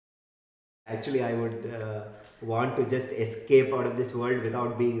Actually, I would want to just escape out of this world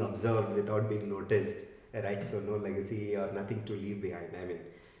without being observed, without being noticed, right? So no legacy or nothing to leave behind. I mean,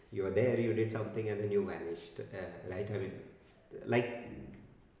 you were there, you did something, and then you vanished, right? I mean, like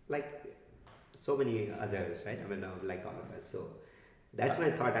like so many others, right? I mean, like all of us. So that's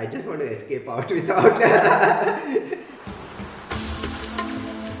my thought. I just want to escape out without.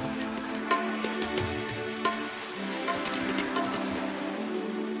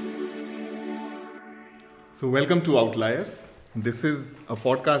 So, welcome to Outliers. This is a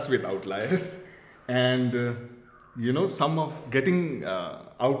podcast with outliers, and some of getting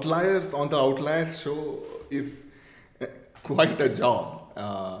outliers on the Outliers show is quite a job.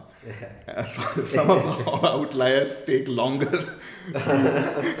 Some of the outliers take longer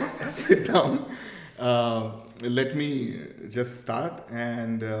to sit down. Let me just start,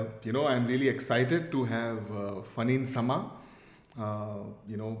 and I'm really excited to have Phanindra Sama.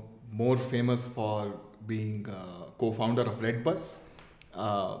 More famous for being co-founder of Redbus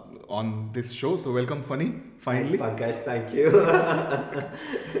on this show. So welcome, Phani. Finally. Thanks, Pankaj. Thank you.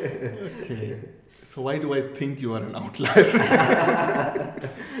 Okay. So why do I think you are an outlier?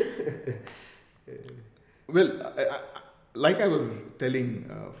 Well, like I was telling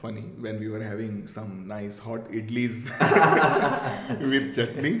Phani when we were having some nice hot idlis with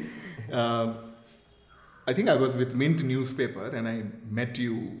chutney. I think I was with Mint newspaper and I met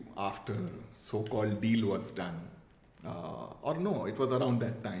you after so-called deal was done. Or no, it was around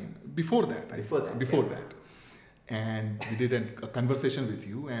that time. Before that. Before that. And we did a conversation with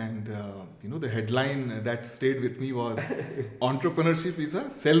you, and the headline that stayed with me was entrepreneurship is a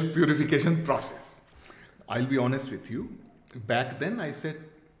self-purification process. I'll be honest with you. Back then I said,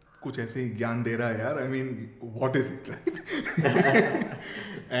 कुछ ऐसे ही ज्ञान दे रहा है यार. I mean, what is it, right?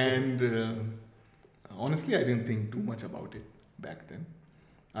 And honestly, I didn't think too much about it back then.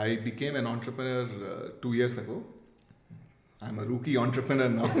 I became an entrepreneur 2 years ago. I'm a rookie entrepreneur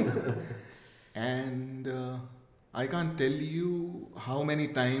now. And I can't tell you how many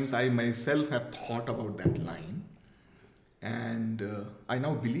times I myself have thought about that line. And I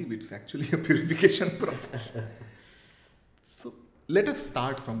now believe it's actually a purification process. So let us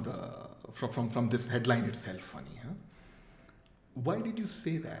start from this headline itself, Phani. Huh? Why did you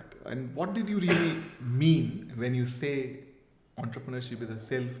say that? And what did you really mean when you say entrepreneurship is a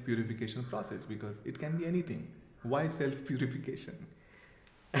self-purification process? Because it can be anything. Why self-purification?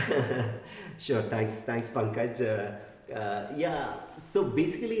 Sure, thanks, Pankaj. Yeah, so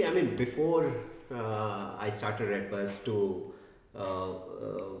basically, I mean, before I started Redbus to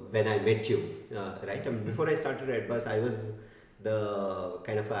when I met you, right? I mean, before I started Redbus, I was the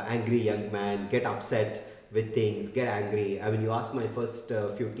kind of an angry young man, get upset with things, get angry. I mean, you ask my first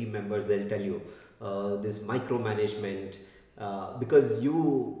few team members, they'll tell you this micromanagement because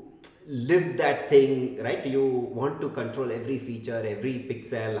you lived that thing, right? You want to control every feature, every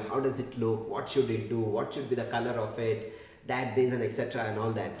pixel. How does it look? What should it do? What should be the color of it? That, this, and etc. and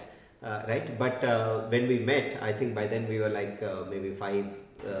all that, right? But when we met, I think by then we were like maybe 5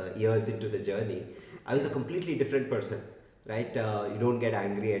 years into the journey. I was a completely different person. Right, you don't get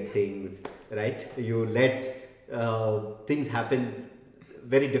angry at things, right? You let things happen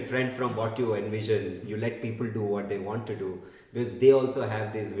very different from what you envision. You let people do what they want to do because they also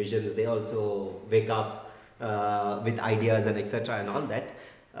have these visions. They also wake up with ideas and etc. and all that.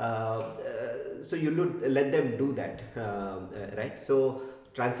 So you let them do that, right? So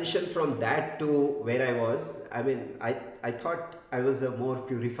transition from that to where I was. I mean, I thought I was a more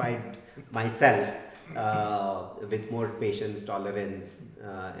purified myself. With more patience, tolerance,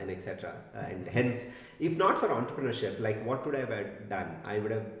 and etc. And hence, if not for entrepreneurship, like what would I have done? I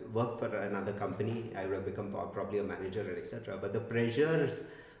would have worked for another company. I would have become probably a manager and etc. But the pressures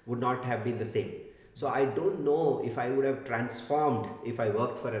would not have been the same. So I don't know if I would have transformed if I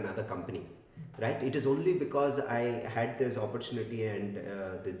worked for another company. Right? It is only because I had this opportunity and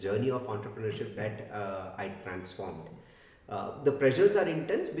the journey of entrepreneurship that I transformed. The pressures are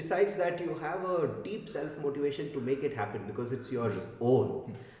intense. Besides that, you have a deep self-motivation to make it happen because it's yours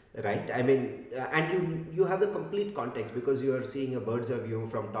own, right? I mean, and you have the complete context because you are seeing a bird's eye view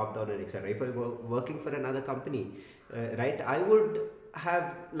from top down and etc. If I were working for another company, right, I would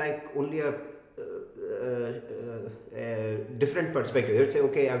have like only a different perspective. They would say,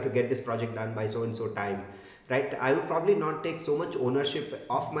 okay, I have to get this project done by so and so time, right? I would probably not take so much ownership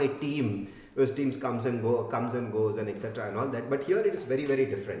of my team. Because teams comes and goes and etc. and all that, but here it is very, very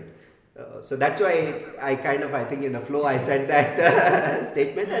different. So that's why I think in the flow I said that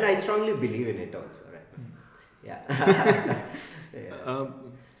statement, and I strongly believe in it also. Right? Yeah. Yeah.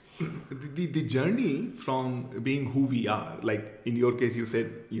 the journey from being who we are, like in your case, you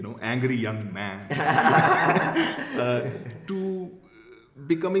said, angry young man, to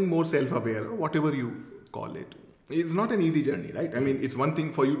becoming more self-aware, or whatever you call it, it's not an easy journey, right? I mean, it's one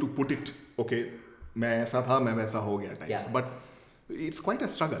thing for you to put it, okay, मैं ऐसा था, मैं वैसा हो गया types, but it's quite a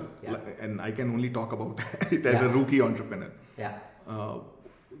struggle, and I can only talk about it as a rookie entrepreneur.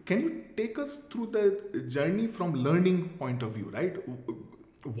 Can you take us through the journey from learning point of view, right?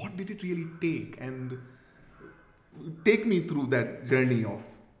 What did it really take, and take me through that journey of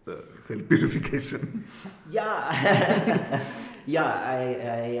self-purification? I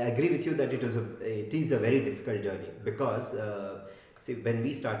agree with you that it is a very difficult journey, because see, when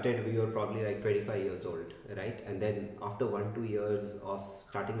we started, we were probably like 25 years old, right? And then after 1-2 years of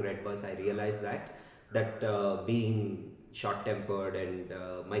starting Redbus, I realized that being short-tempered and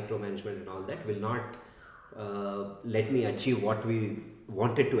micromanagement and all that will not let me achieve what we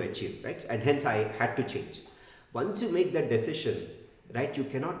wanted to achieve, right? And hence I had to change. Once you make that decision, right, you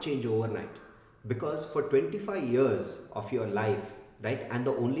cannot change overnight, because for 25 years of your life, right, and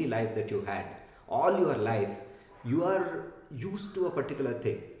the only life that you had, all your life, you are used to a particular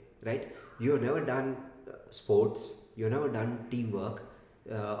thing, right? You have never done sports, you have never done teamwork.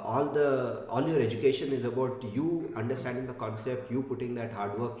 All your education is about you understanding the concept, you putting that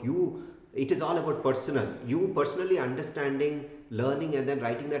hard work, it is all about you personally understanding, learning, and then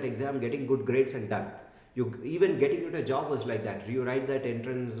writing that exam, getting good grades, and done. You even getting into a job was like that. You write that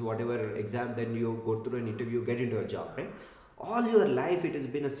entrance whatever exam, then you go through an interview, get into a job, right? All your life it has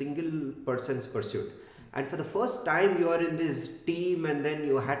been a single person's pursuit, and for the first time you are in this team, and then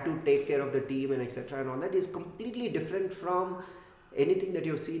you had to take care of the team and etc. and all that is completely different from anything that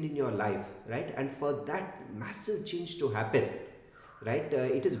you've seen in your life, right? And for that massive change to happen, right,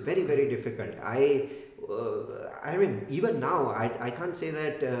 it is very, very difficult. I mean, even now I can't say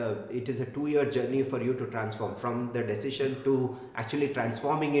that it is a 2-year journey for you to transform from the decision to actually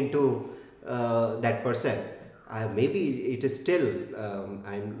transforming into that person. Maybe it is still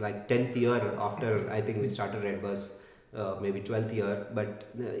I'm like 10th year after I think we started Redbus, maybe 12th year, but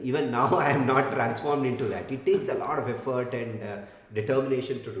even now I am not transformed into that. It takes a lot of effort and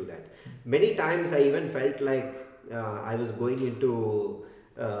determination to do that. Many times I even felt like I was going into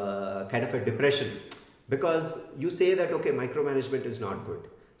kind of a depression, because you say that okay, micromanagement is not good,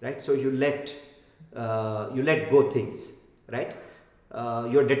 right? So you let go things, right?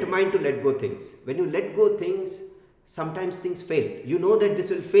 You're determined to let go things. When you let go things, sometimes things fail. You know that this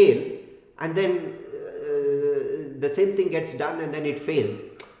will fail, and then the same thing gets done and then it fails.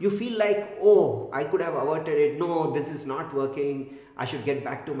 You feel like, oh, I could have averted it. No, this is not working. I should get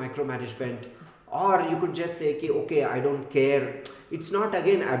back to micromanagement. Or you could just say, okay, I don't care. It's not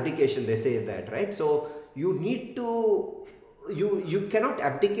again abdication, they say that, right? So you need to, you cannot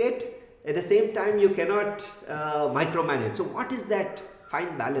abdicate. At the same time, you cannot micromanage. So what is that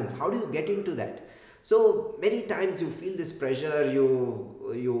fine balance? How do you get into that? So many times you feel this pressure,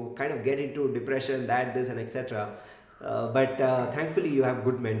 you kind of get into depression, this and etc. But thankfully you have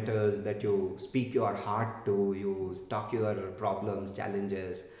good mentors that you speak your heart to, you talk your problems,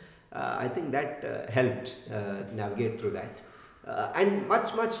 challenges. I think that helped navigate through that. And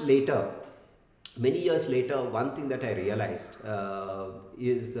much later, many years later, one thing that I realized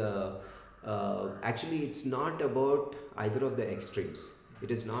is actually it's not about either of the extremes. It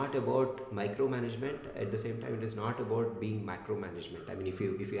is not about micromanagement. At the same time, it is not about being macromanagement. I mean, if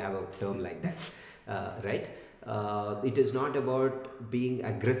you have a term like that, right? It is not about being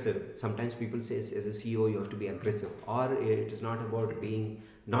aggressive. Sometimes people say as a CEO you have to be aggressive, or it is not about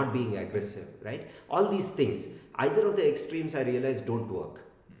not being aggressive, right? All these things, either of the extremes I realize don't work,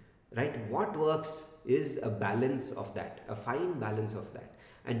 right? What works is a balance of that, a fine balance of that.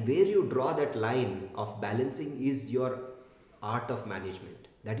 And where you draw that line of balancing is your art of management.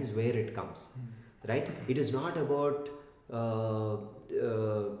 That is where it comes, right? It is not about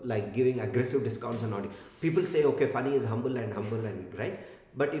like giving aggressive discounts or not. People say, okay, Phani is humble and right?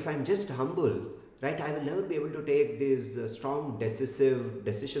 But if I'm just humble, right, I will never be able to take these strong, decisive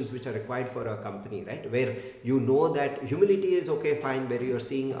decisions which are required for a company, right? Where you know that humility is okay, fine, where you're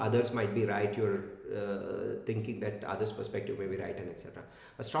seeing others might be right, you're thinking that others' perspective may be right, and etc.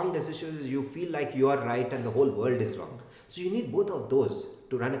 A strong decision is you feel like you are right and the whole world is wrong. So you need both of those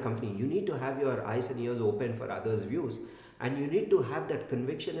to run a company. You need to have your eyes and ears open for others' views, and you need to have that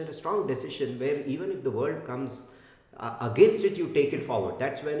conviction and a strong decision where even if the world comes against it, you take it forward.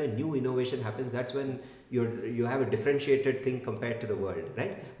 That's when a new innovation happens. That's when you have a differentiated thing compared to the world,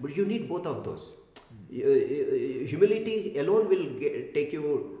 right? But you need both of those. Humility alone will take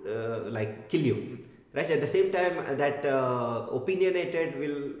you like kill you, right? At the same time, that opinionated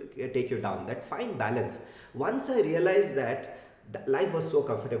will take you down. That fine balance. Once I realized that, life was so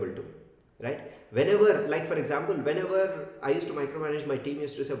comfortable to me, right? Whenever, like for example, whenever I used to micromanage, my team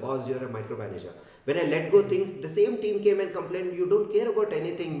used to say, boss, you're a micromanager. When I let go things, the same team came and complained, you don't care about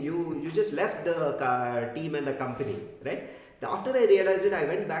anything, you just left the team and the company, right? After I realized it, I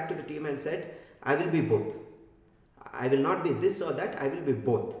went back to the team and said, I will be both. I will not be this or that, I will be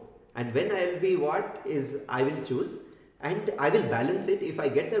both. And when I will be what is, I will choose, and I will balance it. If I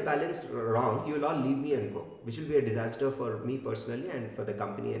get the balance wrong, you will all leave me and go, which will be a disaster for me personally and for the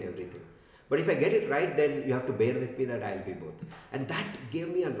company and everything. But if I get it right, then you have to bear with me that I'll be both. And that gave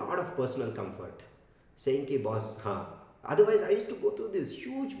me a lot of personal comfort. Saying ki boss, हाँ. Otherwise, I used to go through this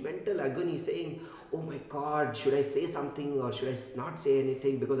huge mental agony saying, oh my God, should I say something or should I not say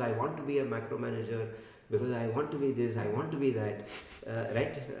anything because I want to be a macromanager, because I want to be this, I want to be that,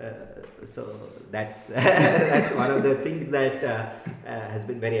 right? So that's that's one of the things that has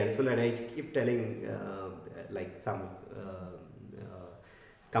been very helpful, and I keep telling like some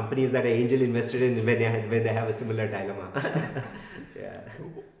companies that I angel invested in when they have a similar dilemma. Yeah.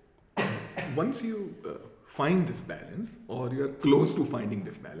 Once you find this balance, or you are close to finding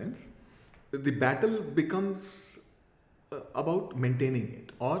this balance, the battle becomes about maintaining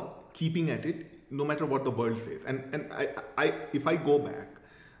it or keeping at it, no matter what the world says. And I if I go back,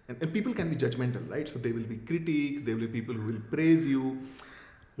 and people can be judgmental, right? So there will be critics, there will be people who will praise you.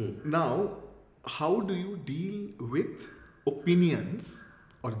 Now, how do you deal with opinions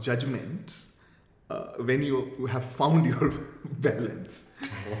or judgments when you have found your balance?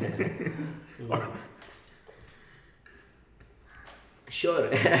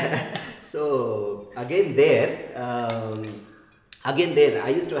 Sure. So again there, I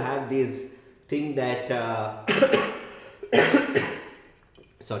used to have this thing that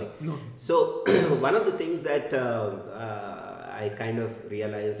sorry. No. So one of the things that I kind of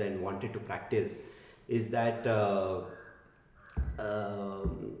realized and wanted to practice is that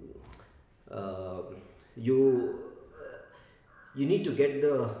you need to get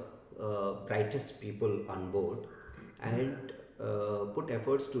the brightest people on board and put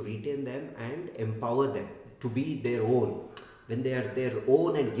efforts to retain them and empower them to be their own. When they are their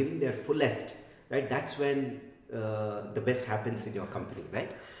own and giving their fullest, right, that's when the best happens in your company,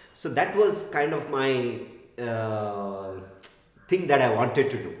 right? So that was kind of my thing that I wanted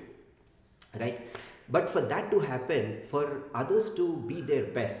to do, right? But for that to happen, for others to be their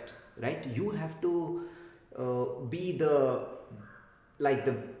best, right, you have to be the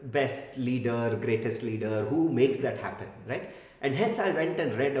best leader, greatest leader who makes that happen, right? And hence I went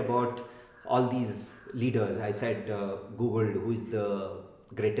and read about all these leaders. I said, Googled who is the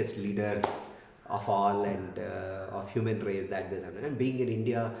greatest leader of all and of human race that there's. And being in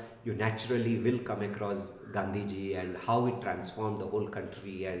India, you naturally will come across Gandhiji and how it transformed the whole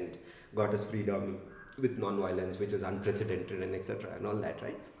country and got us freedom with non-violence, which is unprecedented, and etc. and all that,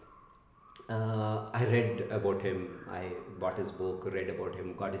 right? I read about him, I bought his book, read about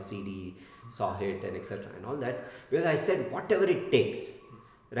him, got his CD, saw it, and etc. and all that, because I said whatever it takes,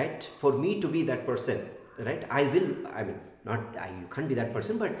 right, for me to be that person, right, you can't be that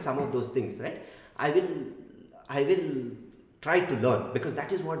person, but some of those things, right, I will try to learn, because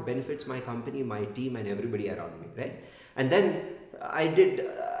that is what benefits my company, my team, and everybody around me, right? And then I did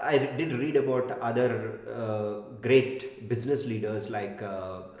read about other great business leaders like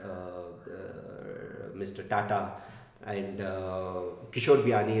Mr. Tata, and Kishore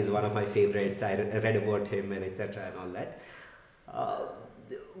Biani is one of my favorites. I read about him and etc. and all that.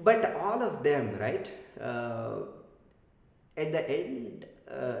 But all of them, right, at the end,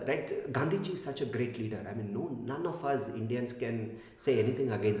 right, Gandhiji is such a great leader. I mean, none of us Indians can say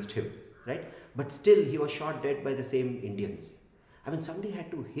anything against him, right? But still, he was shot dead by the same Indians. I mean, somebody had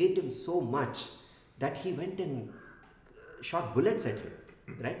to hate him so much that he went and shot bullets at him,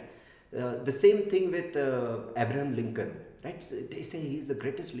 right? The same thing with Abraham Lincoln, right? So they say he's the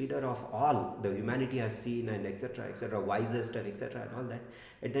greatest leader of all the humanity has seen, and etc., wisest, and etc., and all that.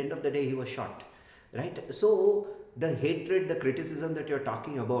 At the end of the day, he was shot, right? So the hatred, the criticism that you're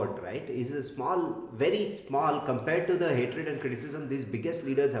talking about, right, is a small, very small compared to the hatred and criticism these biggest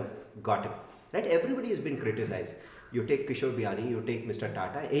leaders have gotten, right? Everybody has been criticized. You take Kishore Biani, you take Mr.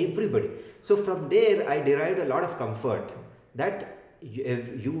 Tata, everybody. So from there, I derived a lot of comfort that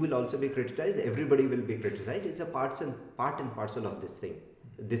you will also be criticized, everybody will be criticized. It's a part and parcel of this thing,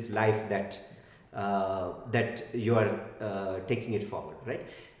 this life that that you are taking it forward, right?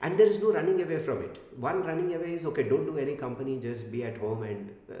 And there is no running away from it. One running away is, okay, don't do any company, just be at home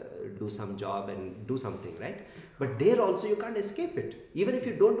and do some job and do something, right? But there also you can't escape it. Even if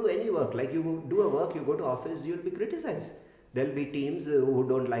you don't do any work, like you do a work, you go to office, you'll be criticized. There'll be teams who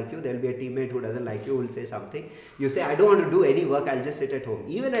don't like you. There'll be a teammate who doesn't like you, who will say something. You say, I don't want to do any work, I'll just sit at home.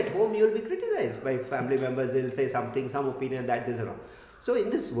 Even at home, you'll be criticized by family members. They'll say something, some opinion that this is wrong. So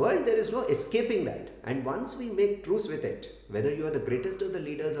in this world, there is no escaping that. And once we make truce with it, whether you are the greatest of the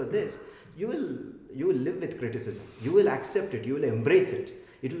leaders or this, you will live with criticism. You will accept it. You will embrace it.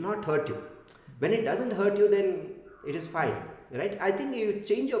 It will not hurt you. When it doesn't hurt you, then it is fine, right? I think you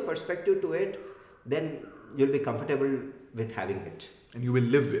change your perspective to it, then you'll be comfortable with having it. And you will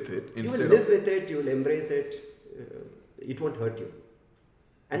live with it instead You will live with it. You will embrace it. It won't hurt you.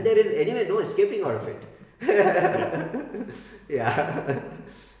 And there is anyway no escaping out of it. Yeah.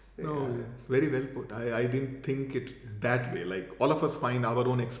 No, it's very well put. I didn't think it that way. Like all of us find our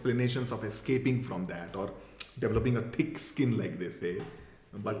own explanations of escaping from that or developing a thick skin like they say.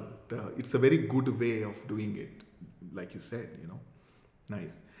 But it's a very good way of doing it, like you said,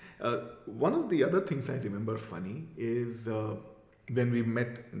 Nice. One of the other things I remember funny is when we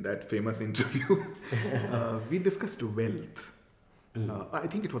met in that famous interview, we discussed wealth. I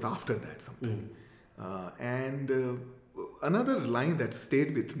think it was after that sometime. And another line that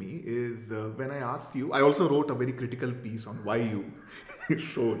stayed with me is when I asked you, I also wrote a very critical piece on why you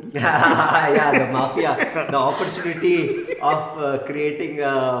sold. Yeah, the mafia, the opportunity of creating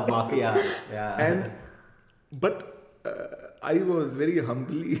a mafia. Yeah. But I was very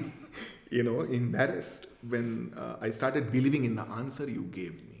humbly, embarrassed when I started believing in the answer you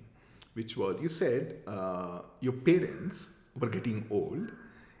gave me, which was, you said your parents were getting old,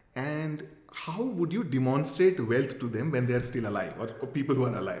 and how would you demonstrate wealth to them when they are still alive or people who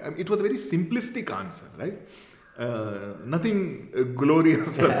are alive? I mean, it was a very simplistic answer, right? Nothing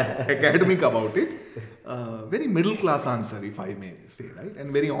glorious or academic about it. Very middle class answer, if I may say, right?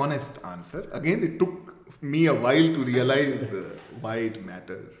 And very honest answer. Again, it took me a while to realize why it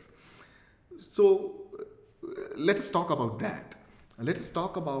matters. So let us talk about that. Let us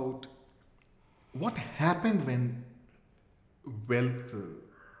talk about what happened when wealth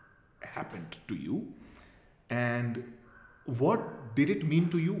happened to you, and what did it mean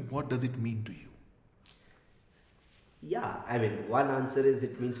to you? What does it mean to you? Yeah, I mean, one answer is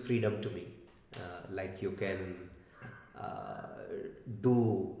it means freedom to me. Like you can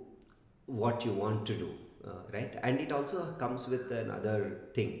do what you want to do, right? And it also comes with another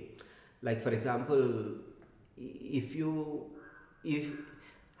thing. Like, for example, if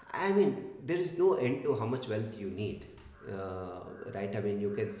I mean, there is no end to how much wealth you need, right? I mean,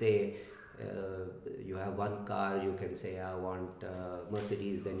 you can say you have one car, you can say I want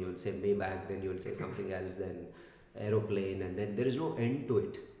Mercedes, then you will say Maybach, then you will say something else, then aeroplane, and then there is no end to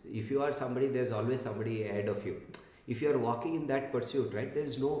it. If you are somebody, there's always somebody ahead of you. If you are walking in that pursuit, right, there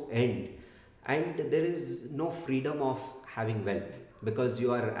is no end, and there is no freedom of having wealth, because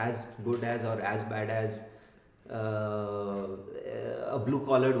you are as good as or as bad as a blue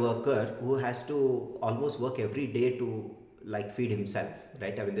collared worker who has to almost work every day to like feed himself,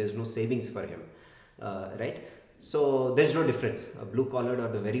 right? I mean, there's no savings for him, right? So there's no difference, a blue collared or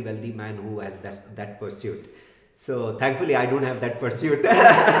the very wealthy man who has that pursuit. So thankfully I don't have that pursuit.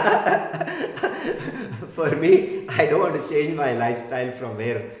 For me, I don't want to change my lifestyle from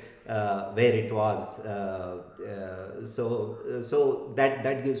where it was. So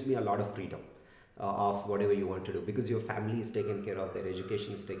that gives me a lot of freedom of whatever you want to do, because your family is taken care of, their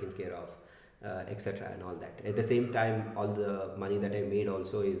education is taken care of, etc. and all that. At the same time, all the money that I made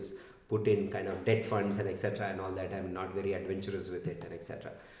also is put in kind of debt funds and etc. and all that. I'm not very adventurous with it and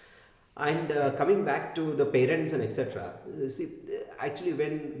etc. And coming back to the parents and etc. See, actually,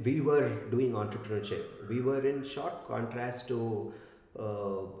 when we were doing entrepreneurship, we were in sharp contrast to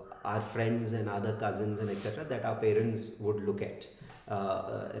our friends and other cousins and etc. that our parents would look at.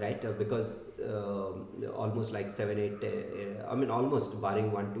 Right, because almost like 7, 8, I mean, almost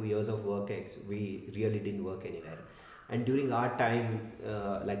barring 1-2 years of work, we really didn't work anywhere. And during our time,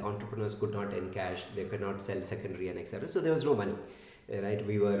 like entrepreneurs could not encash, they could not sell secondary and etc. So there was no money, right?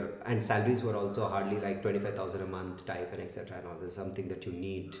 And salaries were also hardly like 25,000 a month type and etc. And all this is something that you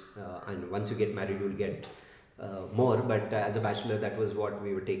need. And once you get married, you'll get more. But as a bachelor, that was what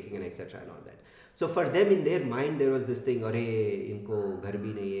we were taking and etc. and all that. So for them, in their mind, there was this thing, "Arey, inko ghar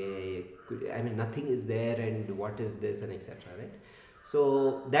bhi nahi hai." I mean, nothing is there, and what is this, and etc. Right?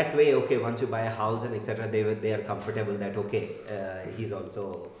 So that way, okay, once you buy a house and etc., they are comfortable that okay, he's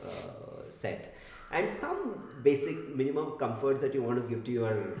also set, and some basic minimum comforts that you want to give to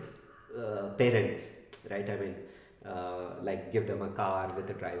your parents, right? I mean, like give them a car with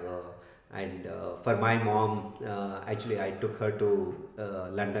a driver. And for my mom, actually, I took her to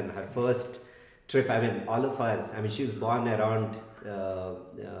London. Her first trip. I mean, all of us. I mean, she was born around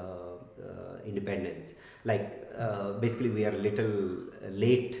independence. Like basically, we are a little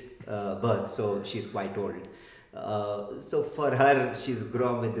late birth, so she's quite old. So for her, she's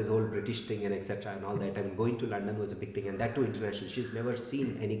grown with this whole British thing and etc. and all that. And going to London was a big thing, and that too international. She's never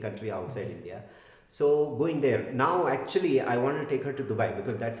seen any country outside India. So going there now, actually, I want to take her to Dubai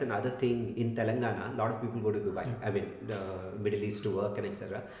because that's another thing in Telangana. A lot of people go to Dubai. Yeah. I mean, Middle East to work and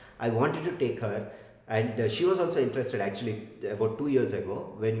etc. I wanted to take her, and she was also interested. Actually, about 2 years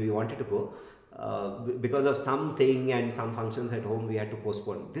ago, when we wanted to go, because of something and some functions at home, we had to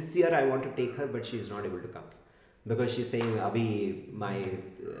postpone. This year, I want to take her, but she is not able to come because she's saying, Abhi, my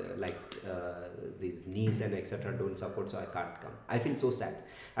these knees and etc. don't support, so I can't come. I feel so sad.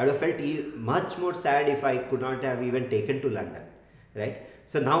 I would have felt much more sad if I could not have even taken to London, right?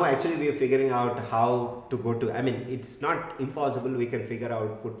 So now actually we are figuring out how to go to. I mean, it's not impossible. We can figure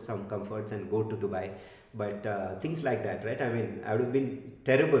out, put some comforts and go to Dubai, but things like that, right? I mean, I would have been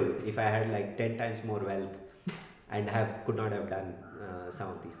terrible if I had like 10 times more wealth and could not have done some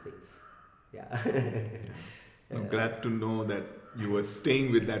of these things. Yeah. I'm glad to know that you were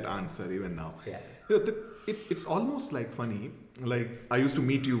staying with that answer even now. Yeah. You know, it's almost like funny. Like I used to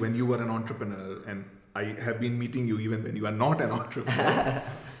meet you when you were an entrepreneur, and I have been meeting you even when you are not an entrepreneur.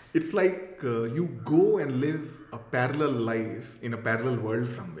 It's like you go and live a parallel life in a parallel world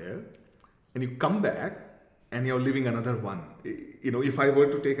somewhere, and you come back and you're living another one. You know, if I were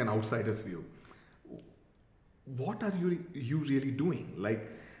to take an outsider's view, what are you really doing? Like,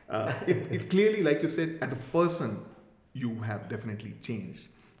 it clearly, like you said, as a person, you have definitely changed.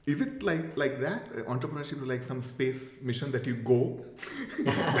 Is it like that? Entrepreneurship is like some space mission that you go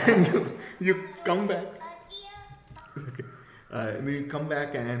and you come back. Okay. And then you come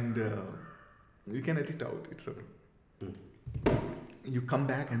back and you can edit out. It's okay. You come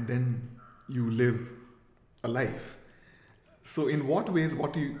back and then you live a life. So in what ways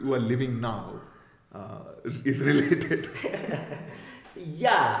what you are living now is related?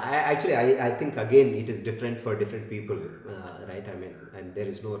 Yeah, I think again it is different for different people, right? I mean, and there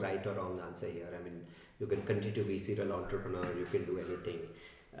is no right or wrong answer here. I mean, you can continue to be serial entrepreneur, you can do anything.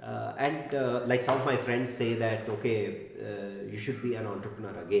 And like some of my friends say that, okay, you should be an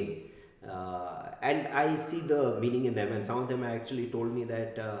entrepreneur again. And I see the meaning in them, and some of them actually told me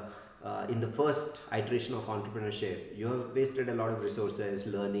that in the first iteration of entrepreneurship, you have wasted a lot of resources,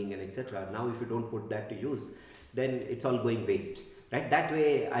 learning and etc. Now, if you don't put that to use, then it's all going waste. Right, that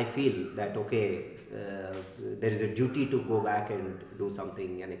way I feel that okay, there is a duty to go back and do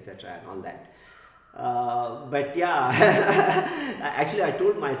something and etc. and all that. But yeah, actually I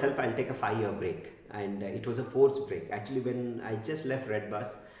told myself I'll take a 5-year break, and it was a forced break. Actually, when I just left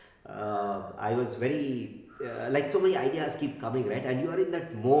Redbus, I was very like so many ideas keep coming, right, and you are in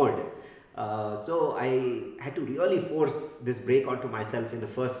that mode. So I had to really force this break onto myself in the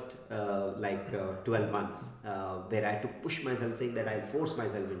first 12 months, where I had to push myself, saying that I'll force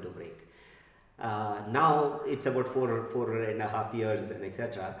myself into a break. Now it's about 4.5 years and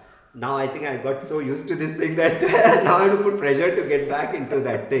etc. Now I think I got so used to this thing that now I have to put pressure to get back into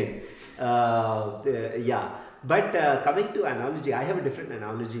that thing. Yeah. But coming to analogy, I have a different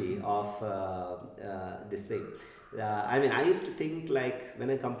analogy of this thing. I mean, I used to think like when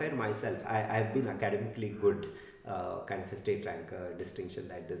I compare myself, I've been academically good, kind of a state rank distinction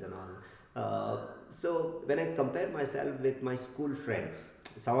like this and all. So when I compare myself with my school friends,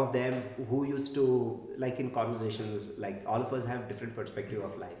 some of them who used to, like in conversations, like all of us have different perspective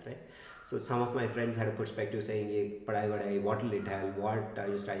of life, right? So some of my friends had a perspective saying, "Ye, padhai, what will it help? What are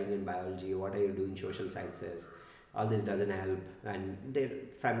you studying in biology? What are you doing social sciences? All this doesn't help." And their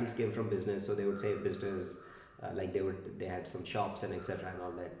families came from business, so they would say business. Like they had some shops and etc. and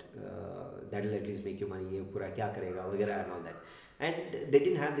all that. That'll at least make you money. Ye pura kya karega, vagera and all that. And they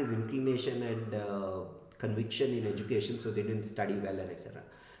didn't have this inclination and conviction in education, so they didn't study well and etc.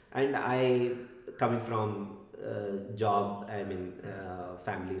 And I, coming from job, I mean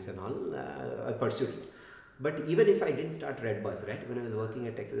families and all, I pursued it. But even if I didn't start Redbus, right, when I was working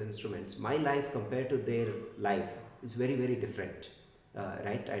at Texas Instruments, my life compared to their life is very, very different.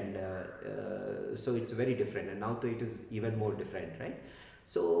 Right, and so it's very different, and now it is even more different, right?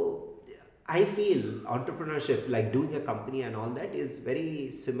 So I feel entrepreneurship, like doing a company and all that, is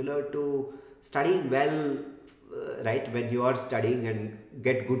very similar to studying well, right? When you are studying and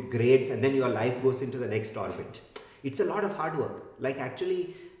get good grades, and then your life goes into the next orbit. It's a lot of hard work. Like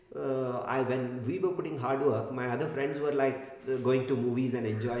actually, when we were putting hard work, my other friends were like going to movies and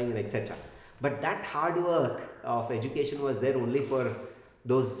enjoying and etc. But that hard work of education was there only for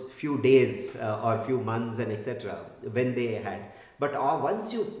those few days or few months and etc. when they had. But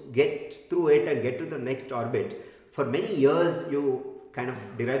once you get through it and get to the next orbit, for many years you kind of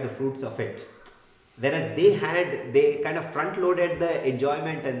derive the fruits of it. Whereas they kind of front loaded the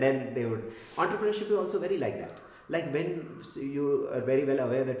enjoyment and then they would. Entrepreneurship is also very like that. Like when you are very well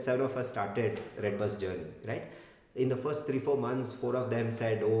aware that 7 of us started Redbus journey, right? In the first 3-4 months, 4 of them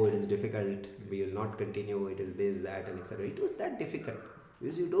said, "Oh, it is difficult. We will not continue. It is this, that, and etc." It was that difficult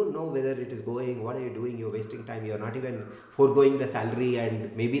because you don't know whether it is going. What are you doing? You're wasting time. You're not even foregoing the salary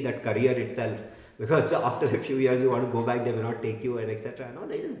and maybe that career itself, because after a few years you want to go back, they may not take you and etc. And all.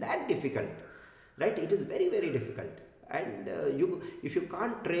 It is that difficult, right? It is very, very difficult. And if you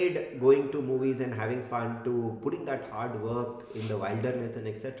can't trade going to movies and having fun to putting that hard work in the wilderness and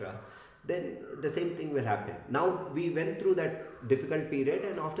etc., then the same thing will happen. Now we went through that difficult period,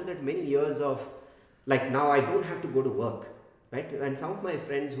 and after that many years of, like, now I don't have to go to work, right? And some of my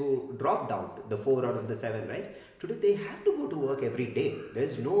friends who dropped out, the 4 out of the 7, right, today they have to go to work every day.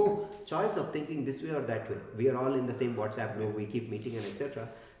 There's no choice of thinking this way or that way. We are all in the same WhatsApp group, we keep meeting and etc.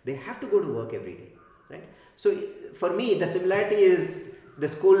 They have to go to work every day, right? So for me the similarity is the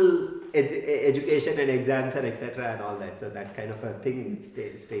school education and exams and etc. and all that. So that kind of a thing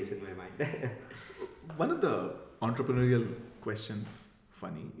stays in my mind. One of the entrepreneurial questions,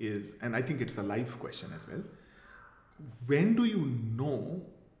 Phani, is, and I think it's a life question as well, when do you know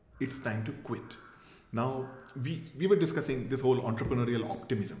it's time to quit? Now, we were discussing this whole entrepreneurial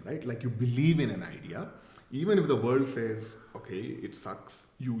optimism, right? Like you believe in an idea, even if the world says, okay, it sucks,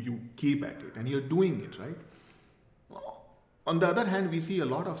 you keep at it and you're doing it, right? On the other hand, we see a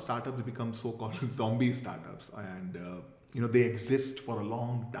lot of startups become so-called zombie startups, and they exist for a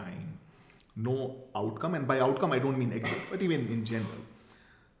long time, no outcome. And by outcome, I don't mean exit, but even in general.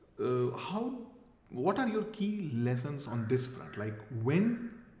 What are your key lessons on this front? Like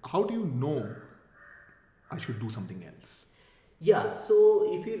how do you know I should do something else? Yeah,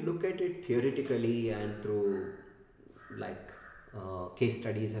 so if you look at it theoretically and through like case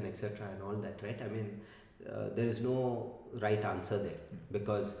studies and etc. and all that, right? I mean, there is no right answer there,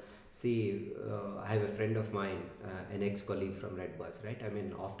 because see, I have a friend of mine, an ex-colleague from Redbus, right? I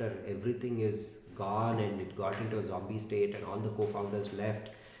mean, after everything is gone and it got into a zombie state and all the co-founders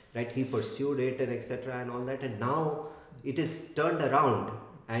left, right? He pursued it and etc. and all that, and now it is turned around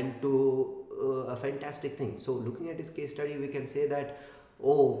and to a fantastic thing. So looking at his case study, we can say that,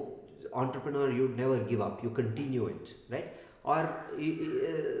 oh, entrepreneur, you never give up, you continue it, right? Or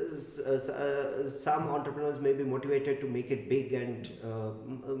some entrepreneurs may be motivated to make it big and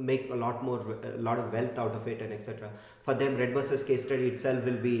make a lot of wealth out of it and etc. For them, Redbus's case study itself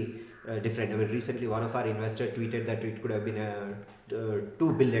will be different. I mean, recently one of our investors tweeted that it could have been a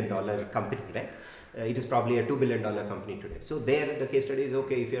 $2 billion company, right? It is probably a $2 billion company today. So there the case study is,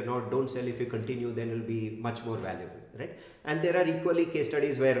 okay, if you're not, don't sell, if you continue, then it will be much more valuable, right? And there are equally case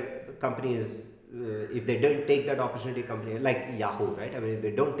studies where companies, if they don't take that opportunity, company like Yahoo, right? I mean, if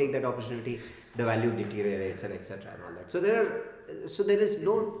they don't take that opportunity, the value deteriorates and etc. and all that. So there is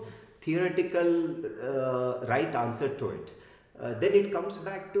no theoretical right answer to it. Then it comes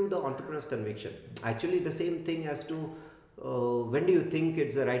back to the entrepreneur's conviction. Actually, the same thing as to when do you think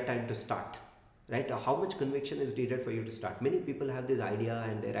it's the right time to start, right? How much conviction is needed for you to start? Many people have this idea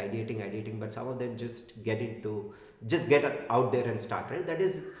and they're ideating, but some of them just get out there and start, right? That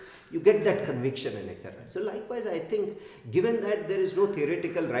is, you get that conviction and etc. So likewise, I think given that there is no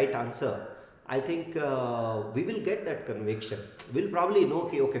theoretical right answer, I think we will get that conviction. We'll probably know,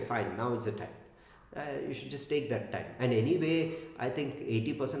 okay, fine, now is the time. You should just take that time. And anyway, I think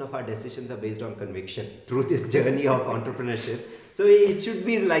 80% of our decisions are based on conviction through this journey of entrepreneurship. So it should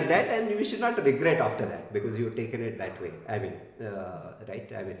be like that, and we should not regret after that because you've taken it that way. I mean,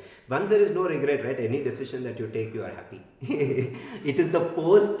 right? I mean, once there is no regret, right? Any decision that you take, you are happy. It is the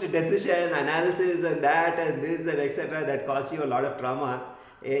post-decision analysis and that and this and etc. that cause you a lot of trauma.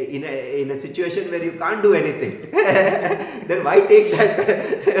 In a situation where you can't do anything, then why take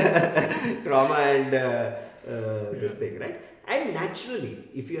that trauma and this thing, right? And naturally,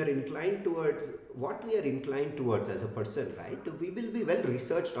 if you are inclined towards what we are inclined towards as a person, right, we will be well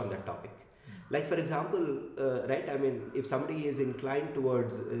researched on that topic. Like for example, right, I mean, if somebody is inclined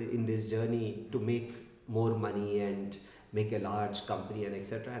towards in this journey to make more money and make a large company and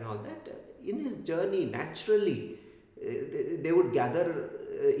etc. and all that, in his journey naturally they would gather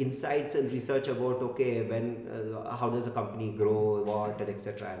insights and research about, okay, when how does a company grow, what and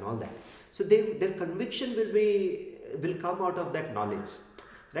etc. and all that. So their conviction will come out of that knowledge.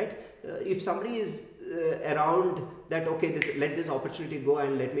 right? If somebody is around that, okay, let this opportunity go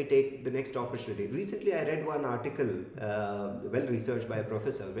and let me take the next opportunity. Recently I read one article, well researched by a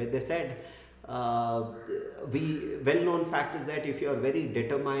professor, where they said uh, we well known fact is that if you are very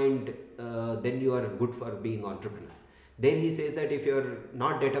determined, then you are good for being entrepreneur. There he says that if you are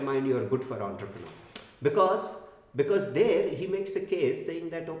not determined, you are good for entrepreneur, because there he makes a case saying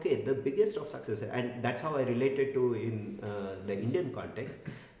that, okay, the biggest of success, and that's how I related to in the Indian context,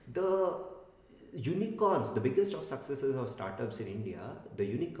 the unicorns, the biggest of successes of startups in India, the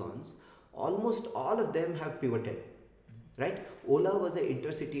unicorns, almost all of them have pivoted, right? Ola was an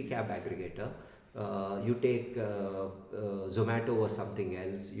intercity cab aggregator. You take Zomato was something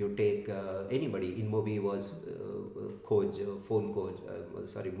else. You take anybody. InMobi was Coach, phone Coach.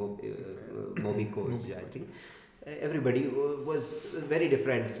 Mobi Coach, I think. Everybody was very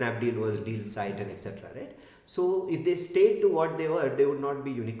different. Snapdeal was deal site and etc. Right? So if they stayed to what they were, they would not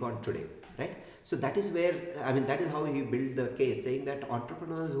be unicorn today, right? So that is where, I mean, that is how he built the case, saying that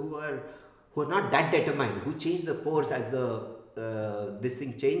entrepreneurs who are not that determined, who change the course as the this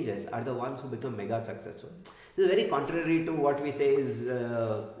thing changes, are the ones who become mega successful. This is very contrary to what we say is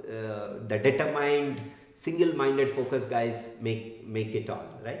the determined, single-minded, focused guys make it all,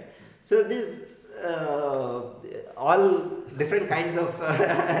 right? So this all different kinds of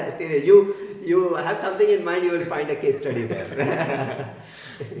theory. You have something in mind, you will find a case study there.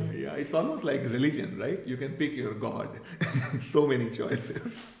 Yeah, it's almost like religion, right? You can pick your God. So many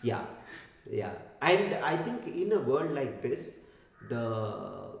choices. Yeah, yeah. And I think in a world like this,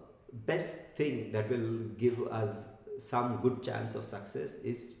 the best thing that will give us some good chance of success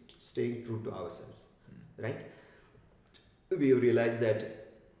is staying true to ourselves, right? We realize that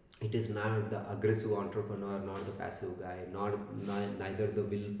it is not the aggressive entrepreneur, nor the passive guy, neither the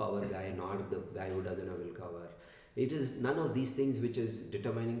willpower guy, nor the guy who doesn't have willpower. It is none of these things which is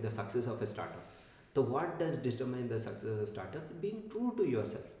determining the success of a startup. So what does determine the success of a startup? Being true to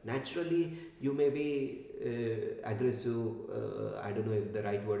yourself. Naturally, you may be aggressive, I don't know if the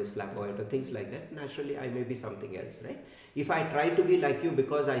right word is flamboyant or things like that. Naturally, I may be something else, right? If I try to be like you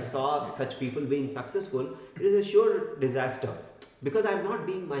because I saw such people being successful, it is a sure disaster, because I'm not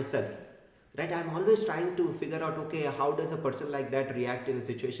being myself, right? I'm always trying to figure out, okay, how does a person like that react in a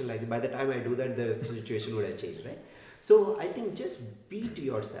situation like that? By the time I do that, the situation would have changed, right? So I think just be to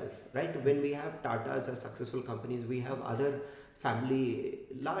yourself, right? When we have Tatas as successful companies, we have other family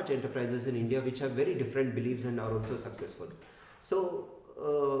large enterprises in India which have very different beliefs and are also successful. So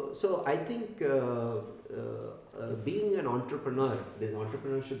I think being an entrepreneur, this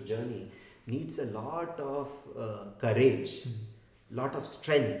entrepreneurship journey needs a lot of courage, lot of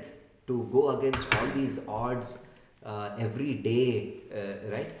strength to go against all these odds every day,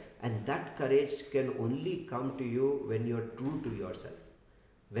 right? And that courage can only come to you when you're true to yourself,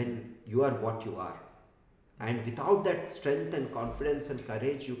 when you are what you are. And without that strength and confidence and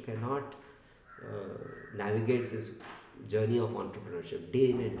courage, you cannot navigate this journey of entrepreneurship day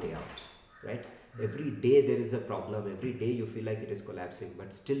in and day out, right? Every day there is a problem, every day you feel like it is collapsing,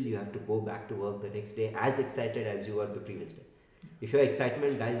 but still you have to go back to work the next day as excited as you were the previous day. If your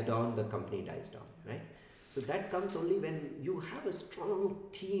excitement dies down, the company dies down, right? So that comes only when you have a strong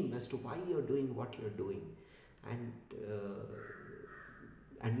theme as to why you're doing what you're doing, and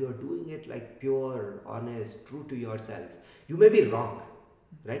you're doing it like pure, honest, true to yourself. You may be wrong,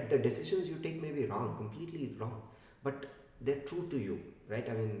 right? The decisions you take may be wrong, completely wrong, but they're true to you, right?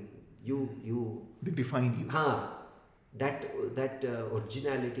 I mean, they define you. That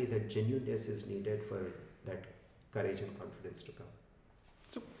originality, that genuineness is needed for that courage and confidence to come.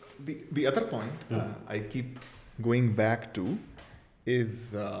 So the other point I keep going back to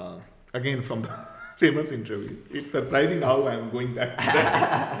is again from the famous interview. It's surprising how I'm going back to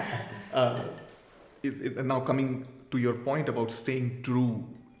that. It's now coming to your point about staying true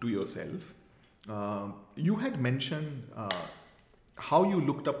to yourself. You had mentioned how you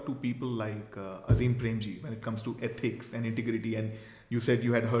looked up to people like Azim Premji when it comes to ethics and integrity, and you said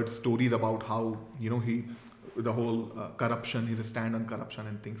you had heard stories about how the whole corruption, his stand on corruption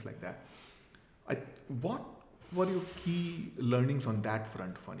and things like that. What were your key learnings on that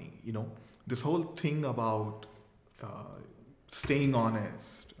front, Phani? This whole thing about staying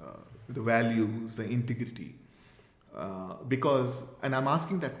honest, the values, the integrity. And I'm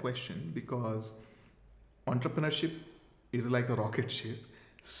asking that question because entrepreneurship is like a rocket ship.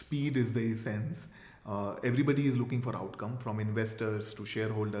 Speed is the essence. Everybody is looking for outcome, from investors to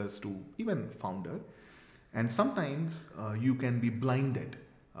shareholders to even founder. And sometimes you can be blinded,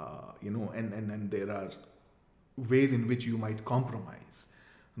 and there are ways in which you might compromise.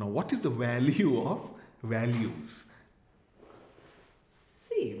 Now, what is the value of values?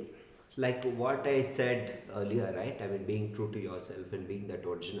 See, like what I said earlier, right? I mean, being true to yourself and being that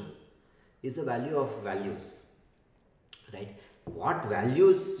original is the value of values, right? What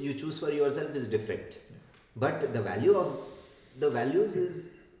values you choose for yourself is different, but the value of the values is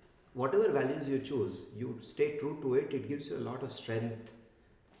whatever values you choose, you stay true to it. It gives you a lot of strength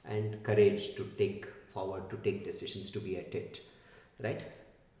and courage to take forward, to take decisions, to be at it, right?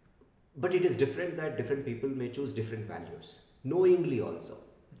 But it is different that different people may choose different values knowingly also,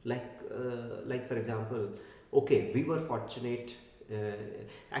 like for example, okay, we were fortunate,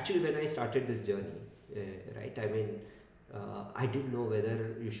 actually when I started this journey, right, I mean, I didn't know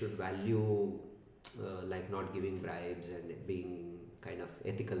whether you should value like not giving bribes and being kind of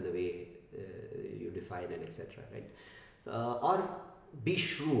ethical the way you define and etc, right, or be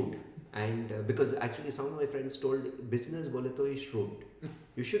shrewd. And because actually some of my friends told, business bole to is shrewd,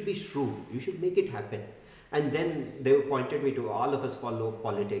 you should be shrewd, you should make it happen. And then they pointed me to, all of us follow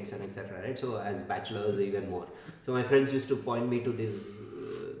politics and etc, right? So as bachelors even more, so my friends used to point me to this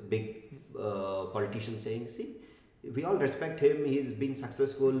big politician saying, see, we all respect him, he's been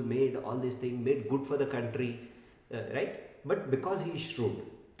successful, made all these things, made good for the country, right? But because he is shrewd,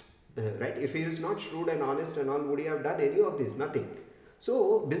 right? If he is not shrewd and honest and all, would he have done any of this? Nothing.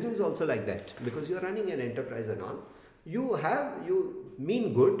 So business also like that, because you are running an enterprise and all, you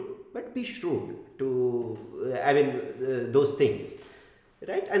mean good, but be shrewd to those things,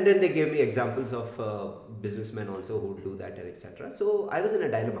 right? And then they gave me examples of businessmen also who do that and etc. So I was in a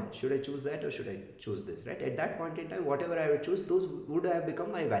dilemma, should I choose that or should I choose this, right? At that point in time, whatever I would choose, those would have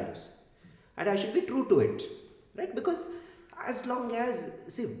become my values, and I should be true to it, right? Because as long as,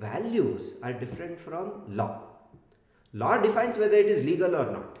 see, values are different from law. Law defines whether it is legal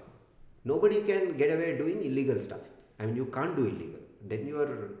or not. Nobody can get away doing illegal stuff. I mean, you can't do illegal. Then you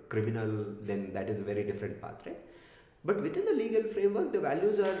are criminal, then that is a very different path, right? But within the legal framework, the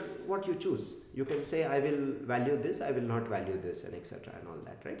values are what you choose. You can say, I will value this, I will not value this, and etc. and all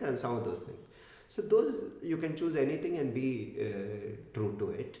that, right? And some of those things. So those, you can choose anything and be true to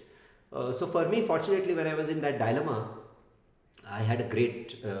it. So for me, fortunately, when I was in that dilemma, I had a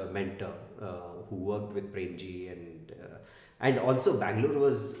great mentor who worked with Premji, and also Bangalore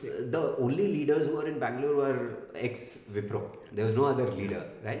was, the only leaders who were in Bangalore were ex-Wipro. There was no other leader,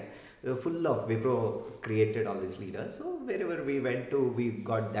 right? They were full of Wipro, created all these leaders. So wherever we went to, we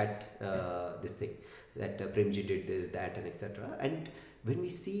got that this thing, that Premji did this, that, and etc. And when we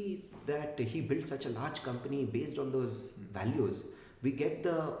see that he built such a large company based on those values, we get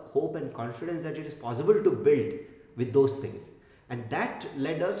the hope and confidence that it is possible to build with those things. And that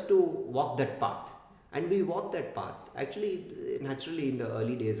led us to walk that path. And we walked that path. Actually, naturally in the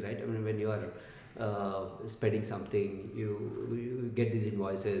early days, right? I mean, when you are spending something, you get these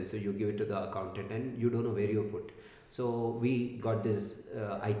invoices, so you give it to the accountant and you don't know where you put. So we got this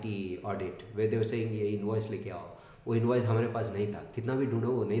IT audit where they were saying, ये invoice लेके आओ. वो invoice हमारे पास नहीं था. कितना भी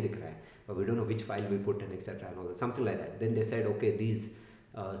ढूंढो वो नहीं दिख रहा है. But we don't know which file we put and etc. and all that. Something like that. Then they said, okay, these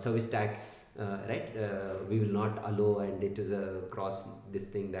service tax, right, we will not allow, and it is a cross this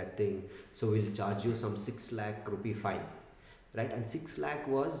thing, that thing, so we'll charge you some 6 lakh rupee fine, right? And 6 lakh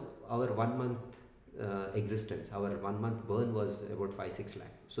was our 1 month existence. Our 1 month burn was about 5-6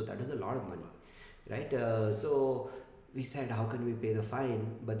 lakh, so that was a lot of money, right? So we said, how can we pay the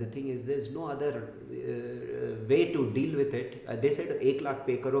fine? But the thing is, there's no other way to deal with it. They said 1 lakh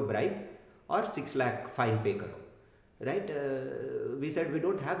pay karo bribe or 6 lakh fine pay karo, right? We said we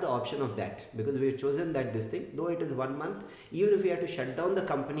don't have the option of that, because we have chosen that this thing, though it is 1 month, even if we have to shut down the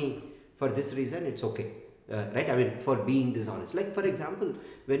company for this reason, it's okay, right? I mean, for being dishonest. Like for example,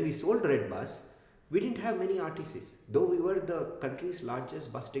 when we sold Red Bus, we didn't have many RTCs. Though we were the country's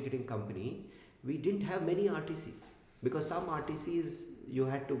largest bus ticketing company, we didn't have many RTCs, because some RTCs you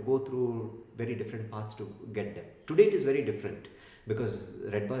had to go through very different paths to get them. Today it is very different, because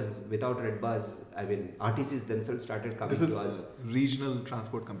without Red Bus, I mean, RTCs themselves started coming to us. This is Regional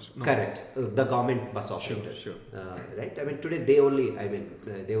Transport Commission. No. Correct. The government bus operators. Sure. Right. I mean, today they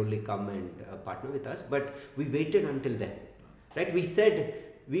only come and partner with us, but we waited until then. Right. We said,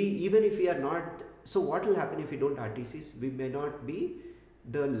 even if we are not, so what will happen if we don't RTCs? We may not be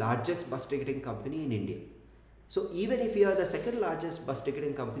the largest bus ticketing company in India. So even if we are the second largest bus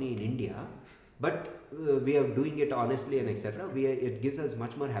ticketing company in India, but we are doing it honestly and etc., it gives us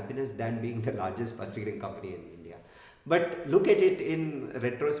much more happiness than being the largest bus ticketing company in India. But look at it in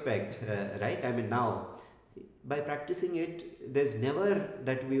retrospect, right? I mean, now, by practicing it, there's never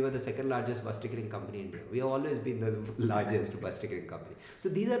that we were the second largest bus ticketing company in India. We have always been the largest bus ticketing company. So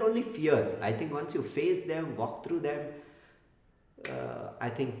these are only fears. I think once you face them, walk through them, I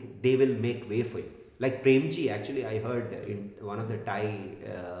think they will make way for you. Like Premji, actually, I heard in one of the Thai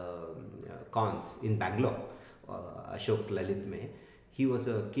cons in Bangalore, Ashok Lalit Mein, he was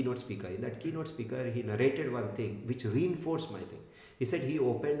a keynote speaker. In that keynote speaker, he narrated one thing which reinforced my thing. He said he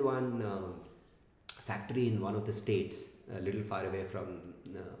opened one factory in one of the states, a little far away from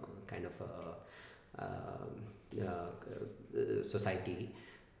kind of a society.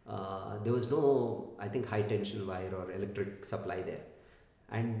 There was no, I think, high tension wire or electric supply there.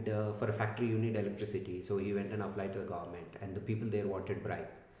 And for a factory, you need electricity. So he went and applied to the government, and the people there wanted bribe.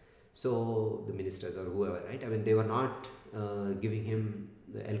 So the ministers or whoever, right? I mean, they were not giving him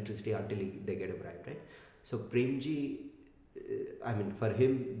the electricity until they get a bribe, right? So Premji, I mean, for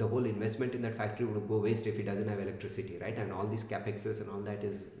him, the whole investment in that factory would go waste if he doesn't have electricity, right? And all these capexes and all that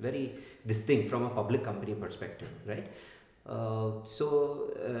is very, this thing from a public company perspective, right?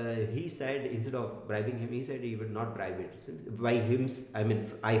 He said, instead of bribing him, he said he would not bribe it. By him, I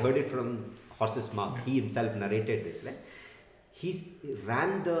mean, I heard it from horse's mouth. He himself narrated this, right? He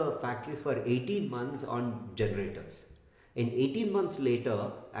ran the factory for 18 months on generators. And 18 months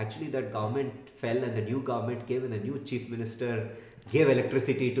later, actually that government fell and the new government came and the new chief minister gave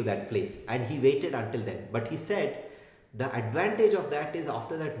electricity to that place. And he waited until then. But he said the advantage of that is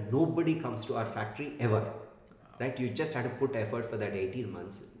after that nobody comes to our factory ever. Right? You just had to put effort for that 18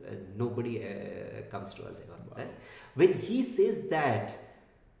 months. Nobody comes to us ever. Wow. Right? When he says that,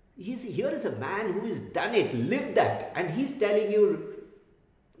 here is a man who has done it, lived that, and he's telling you,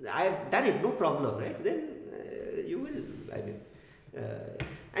 I have done it, no problem, right? Then you will, I mean.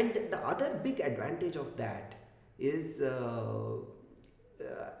 And the other big advantage of that is,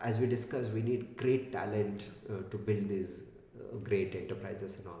 as we discussed, we need great talent to build these great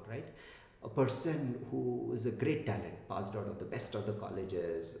enterprises and all, right? A person who is a great talent, passed out of the best of the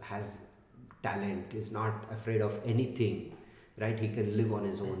colleges, has talent, is not afraid of anything, right? He can live on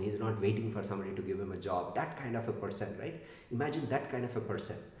his own. He's not waiting for somebody to give him a job. That kind of a person, right? Imagine that kind of a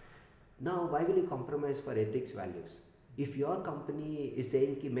person. Now, why will he compromise for ethics, values? If your company is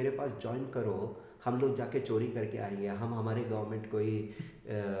saying कि मेरे पास join करो, हम लोग जाके चोरी करके आएंगे, हम हमारे गवर्नमेंट को ही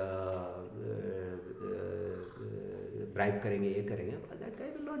bribe करेंगे, ये करेंगे, that guy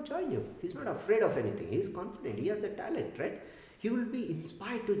will not join you. He's not afraid of anything. He's confident. He has the talent, right? He will be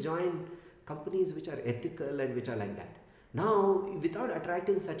inspired to join companies which are ethical and which are like that. Now, without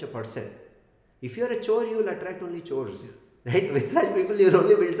attracting such a person, if you're a chore, you will attract only chores, right? With such people, you'll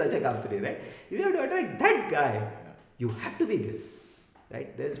only build such a company, right? If you have to attract that guy, you have to be this,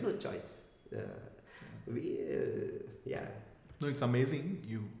 right? There's no choice. Yeah. No, it's amazing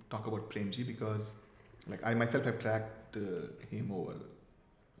you talk about Premji because, like, I myself have tracked him over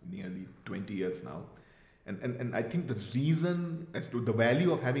nearly 20 years now. And I think the reason as to the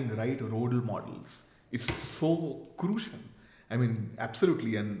value of having right role models is so crucial. I mean,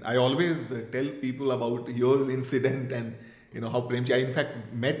 absolutely. And I always tell people about your incident and, how Premji, I in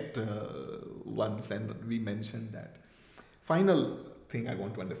fact met once and we mentioned that. Final thing I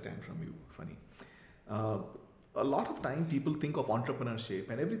want to understand from you, Phani. A lot of time people think of entrepreneurship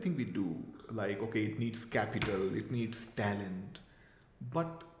and everything we do, like, okay, it needs capital, it needs talent,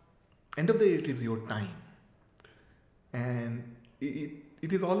 but end of the day, it is your time. And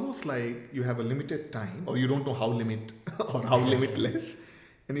it is almost like you have a limited time, or you don't know how limit or how limitless,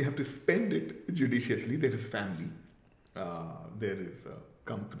 and you have to spend it judiciously. There is family, there is a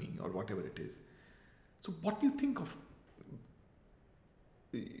company, or whatever it is. So what do you think of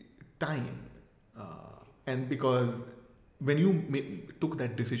time? And because when you took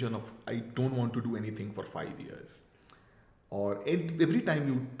that decision of, I don't want to do anything for 5 years, or every time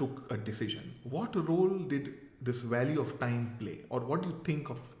you took a decision, what role did this value of time play? Or what do you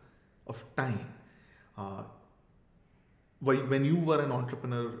think of time? When you were an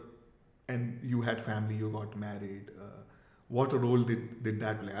entrepreneur and you had family, you got married, what role did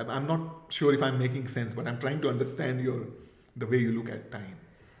that play? I'm not sure if I'm making sense, but I'm trying to understand the way you look at time.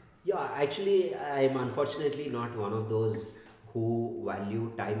 Yeah, actually, I'm unfortunately not one of those who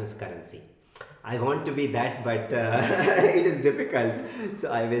value time as currency. I want to be that, but it is difficult.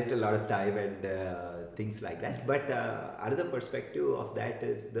 So I waste a lot of time and things like that. But another perspective of that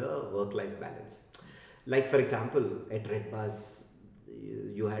is the work-life balance. Like, for example, at Redbus,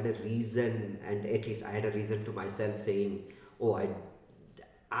 you had a reason, and at least I had a reason to myself saying, oh,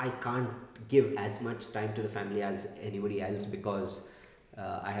 I can't give as much time to the family as anybody else because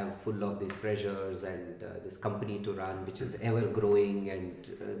I have full of these pressures and this company to run, which is ever growing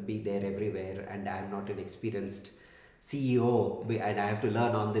and be there everywhere. And I'm not an experienced CEO and I have to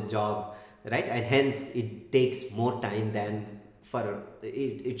learn on the job, right? And hence it takes more time than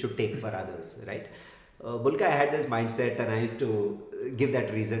it should take for others, right? Bulka, I had this mindset and I used to give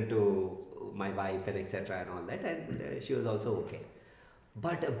that reason to my wife and etc. and all that, and she was also okay.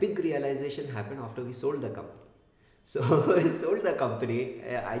 But a big realization happened after we sold the company. So we sold the company.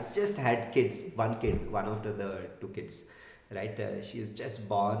 I just had kids, one kid, one after the two kids, right? She is just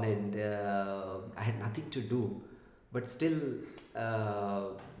born, and I had nothing to do, but still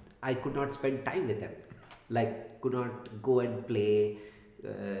I could not spend time with them. Like, could not go and play,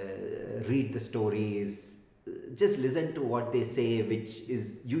 read the stories, just listen to what they say, which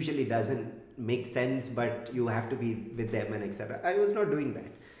is usually doesn't make sense, but you have to be with them and etc. I was not doing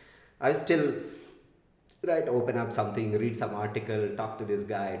that. I was still, right, open up something, read some article, talk to this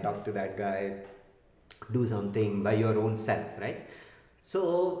guy, talk to that guy, do something by your own self, right?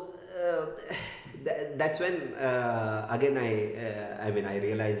 So that's when again I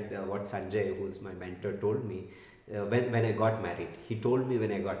realized what Sanjay, who's my mentor, told me when I got married. He told me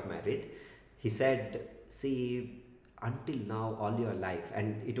when I got married, he said, see, until now all your life,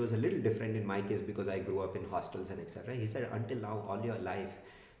 and it was a little different in my case because I grew up in hostels and etc. He said, until now all your life,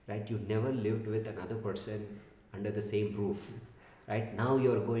 right, you never lived with another person under the same roof. Right now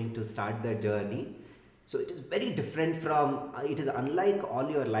you're going to start the journey, so it is very different from it is unlike all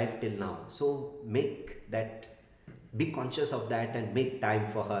your life till now. So make that, be conscious of that and make time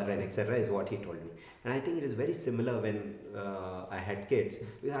for her and etc. is what he told me. And I think it is very similar when I had kids,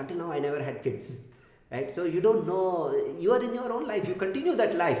 because until now I never had kids, right? So you don't know, you are in your own life, you continue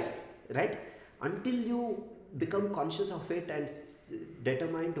that life, right, until you become conscious of it and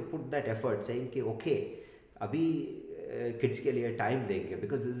determined to put that effort, saying कि okay, अभी kids के लिए time देंगे,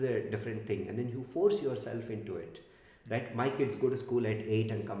 because this is a different thing, and then you force yourself into it, right? My kids go to school at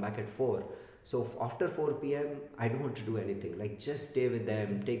 8 and come back at 4, so after 4 p.m. I don't want to do anything, like just stay with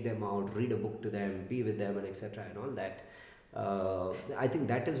them, take them out, read a book to them, be with them and etc. and all that. I think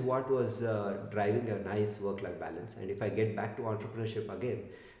that is what was driving a nice work-life balance. And if I get back to entrepreneurship again,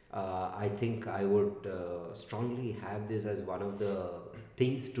 I think I would strongly have this as one of the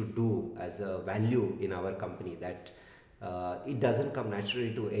things to do as a value in our company, that it doesn't come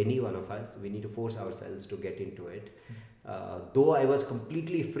naturally to any one of us. We need to force ourselves to get into it. Though I was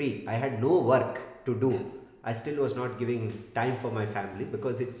completely free, I had no work to do, I still was not giving time for my family,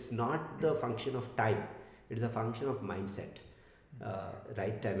 because it's not the function of time, it is a function of mindset,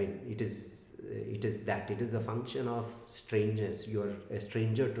 right? I mean, it is a function of strangeness. You're a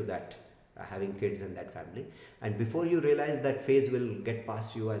stranger to that, having kids and that family, and before you realize, that phase will get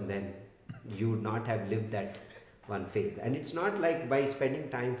past you, and then you would not have lived that one phase. And it's not like by spending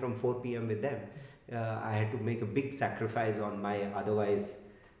time from 4 p.m. with them, I had to make a big sacrifice on my otherwise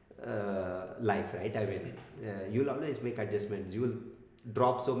life, right? I mean, you'll always make adjustments, you will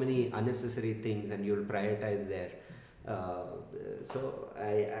drop so many unnecessary things, and you'll prioritize there. So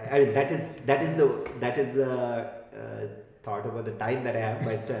I mean, that is the thought about the time that I have,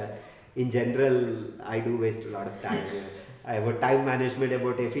 but in general I do waste a lot of time. About time management,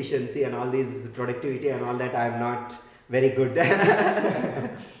 about efficiency and all these productivity and all that, I am not very good.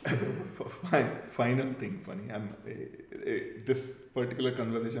 Final thing, Phani. This particular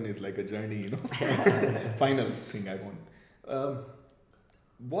conversation is like a journey, you know. Final thing I want.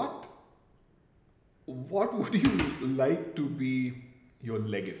 What would you like to be your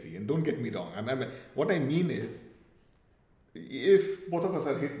legacy? And don't get me wrong. What I mean is, if both of us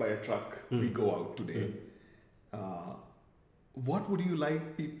are hit by a truck, we go out today. What would you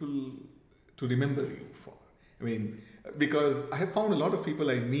like people to remember you for? I mean, because I have found a lot of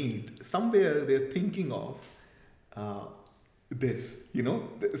people I meet, somewhere they're thinking of this, you know.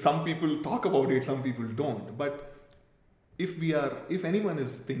 Some people talk about it, some people don't. But if anyone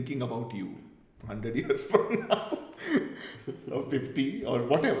is thinking about you 100 years from now, or 50 or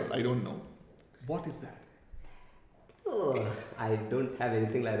whatever, I don't know, what is that? Oh, I don't have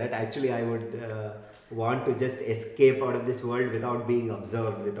anything like that. Actually, I would want to just escape out of this world without being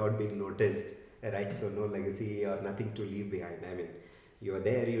observed, without being noticed, right? So no legacy or nothing to leave behind. I mean, you were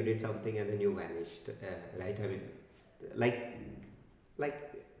there, you did something, and then you vanished, right? I mean, like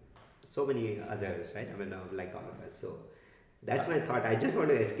so many others, right? I mean, like all of us. So that's my thought. I just want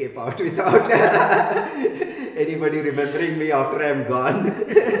to escape out without anybody remembering me after I'm gone.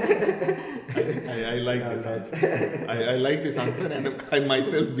 I like this answer. I like this answer, and I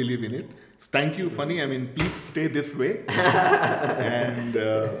myself believe in it. Thank you, Phani. I mean, please stay this way, and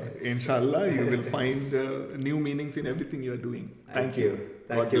inshallah, you will find new meanings in everything you are doing. Thank you.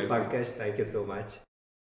 Thank you, Pankaj. Thank you so much.